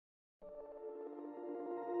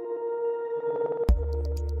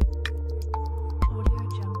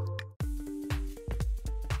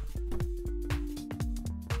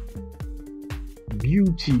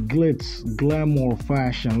beauty, glitz, glamour,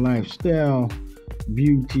 fashion, lifestyle,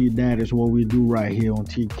 beauty. That is what we do right here on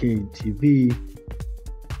TK TV.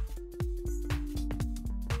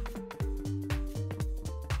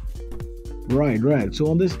 Right. So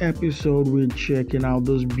on this episode, we're checking out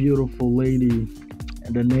this beautiful lady.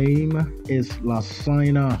 The name is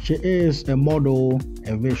Lasaina. She is a model,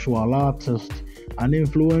 a visual artist, an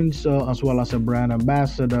influencer, as well as a brand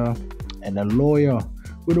ambassador and a lawyer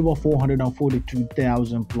with over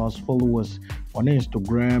 442,000 plus followers on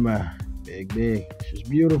Instagram. Big. She's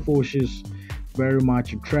beautiful. She's very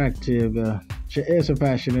much attractive. She is a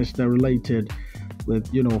fashionista related with,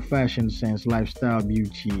 fashion sense, lifestyle,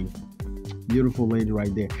 beauty. Beautiful lady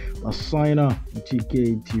right there. Lasaina,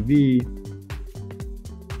 TK TV.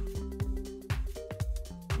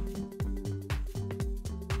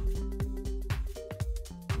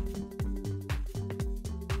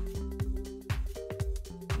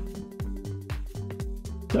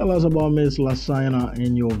 Tell us about Miss Lasaina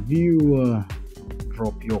and your view.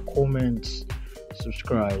 Drop your comments,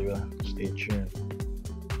 subscribe, stay tuned.